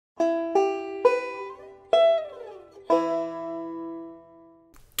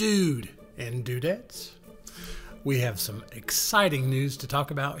Dude and dudettes, we have some exciting news to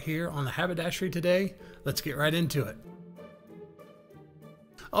talk about here on the Haberdashery today. Let's get right into it.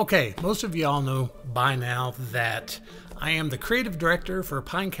 Okay, most of y'all know by now that I am the creative director for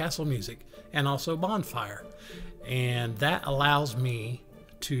Pine Castle Music and also Bonfire, and that allows me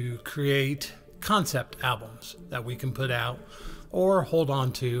to create concept albums that we can put out or hold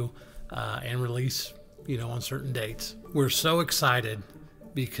on to and release, on certain dates. We're so excited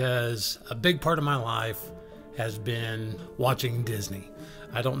because a big part of my life has been watching Disney.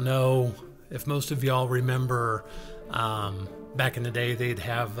 I don't know if most of y'all remember back in the day they'd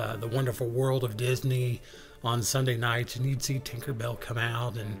have the Wonderful World of Disney on Sunday nights, and you'd see Tinkerbell come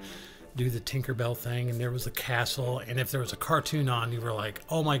out and do the Tinkerbell thing, and there was a castle, and if there was a cartoon on, you were like,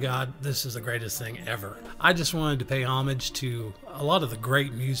 oh my god, this is the greatest thing ever. I just wanted to pay homage to a lot of the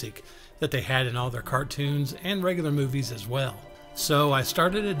great music that they had in all their cartoons and regular movies as well. So I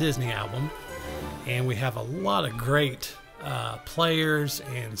started a Disney album, and we have a lot of great players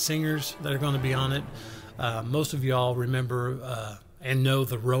and singers that are going to be on it. Most of y'all remember and know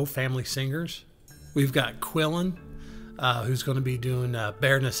the Rowe family singers. We've got Quillen, who's going to be doing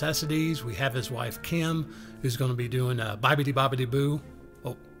Bare Necessities. We have his wife Kim, who's going to be doing Bibbidi Bobbidi Boo.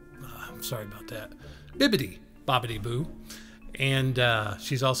 Oh, I'm sorry about that. Bibbidi Bobbidi Boo. And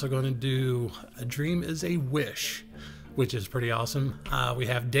she's also going to do A Dream is a Wish, which is pretty awesome. We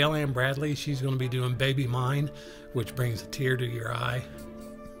have Dale Ann Bradley. She's going to be doing Baby Mine, which brings a tear to your eye.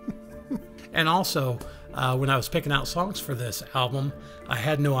 And also, when I was picking out songs for this album, I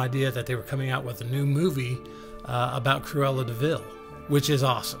had no idea that they were coming out with a new movie about Cruella De Vil, which is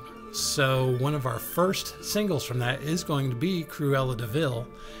awesome. So one of our first singles from that is going to be Cruella De Vil.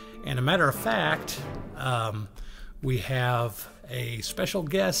 And a matter of fact, we have a special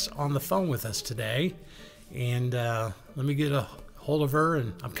guest on the phone with us today. And let me get a hold of her,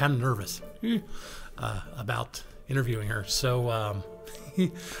 and I'm kind of nervous about interviewing her. So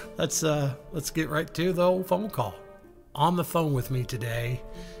let's get right to the old phone call. On the phone with me today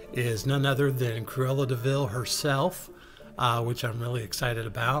is none other than Cruella De Vil herself, which I'm really excited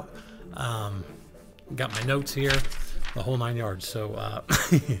about. Got my notes here, the whole 9 yards. So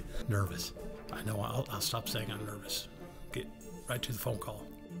nervous. I know I'll stop saying I'm nervous. Get right to the phone call.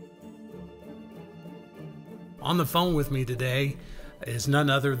 On the phone with me today is none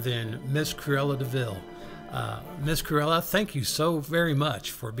other than Miss Cruella De Vil. Miss Cruella, thank you so very much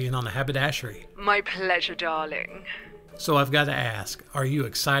for being on the Haberdashery. My pleasure, darling. So I've got to ask, are you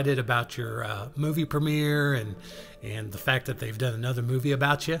excited about your movie premiere and the fact that they've done another movie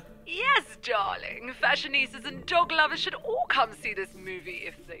about you? Yes, darling. Fashionistas and dog lovers should all come see this movie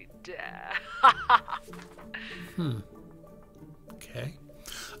if they dare. Okay.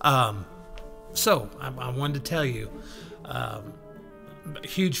 So I wanted to tell you, a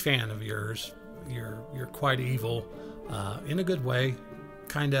huge fan of yours. You're quite evil, in a good way,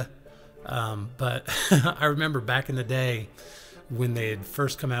 kinda. But I remember back in the day when they had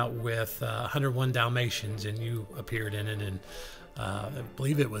first come out with 101 Dalmatians, and you appeared in it, and I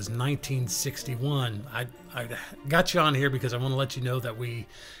believe it was 1961. I got you on here because I want to let you know that we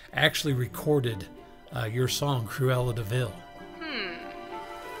actually recorded your song, Cruella De Vil.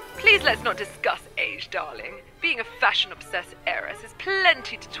 Please let's not discuss age, darling. Being a fashion-obsessed heiress is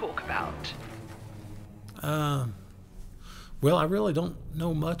plenty to talk about. Well, I really don't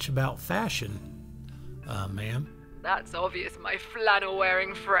know much about fashion, ma'am. That's obvious, my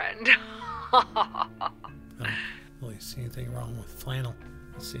flannel-wearing friend. I don't really see anything wrong with flannel.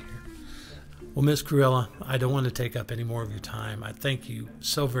 Let's see here. Well, Miss Cruella, I don't want to take up any more of your time. I thank you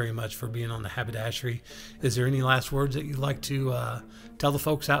so very much for being on the Haberdashery. Is there any last words that you'd like to tell the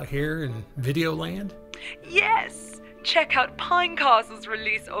folks out here in video land? Yes! Check out Pine Castle's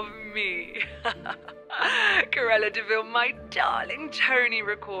release of me. Cruella De Vil, my darling Tony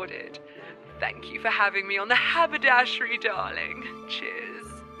recorded. Thank you for having me on the Haberdashery, darling. Cheers.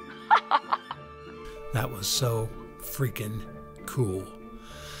 That was so freaking cool.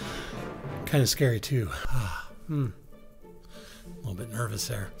 Kind of scary too. A little bit nervous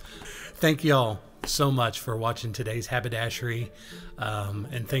there. Thank y'all so much for watching today's Haberdashery,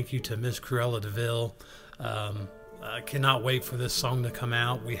 and thank you to Miss Cruella De Vil. I cannot wait for this song to come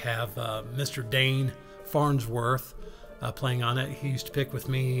out. We have Mr. Dane Farnsworth playing on it. He used to pick with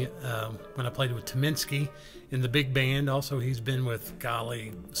me when I played with Tominski in the big band. Also, he's been with,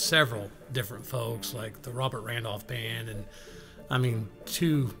 golly, several different folks like the Robert Randolph Band, and I mean,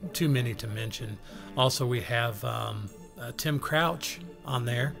 too many to mention. Also, we have Tim Crouch on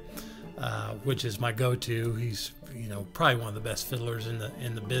there, which is my go-to. He's probably one of the best fiddlers in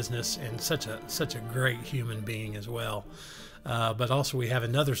the business, and such a great human being as well. But also we have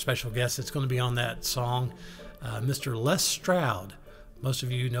another special guest that's going to be on that song, Mr. Les Stroud. Most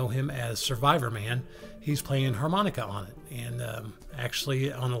of you know him as Survivor Man. He's playing harmonica on it. And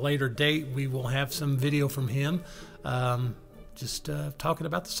actually, on a later date, we will have some video from him just talking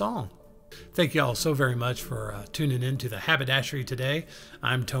about the song. Thank you all so very much for tuning in to the Haberdashery today.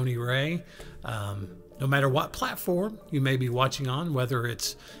 I'm Tony Wray. No matter what platform you may be watching on, whether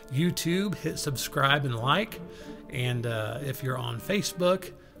it's YouTube, hit subscribe and like. And if you're on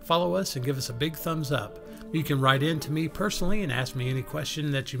Facebook, follow us and give us a big thumbs up. You can write in to me personally and ask me any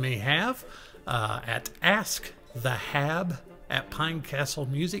question that you may have at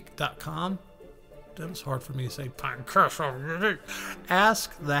askthehab@pinecastlemusic.com. That was hard for me to say, Pinecastle Music.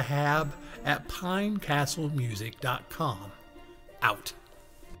 Askthehab@pinecastlemusic.com. Out.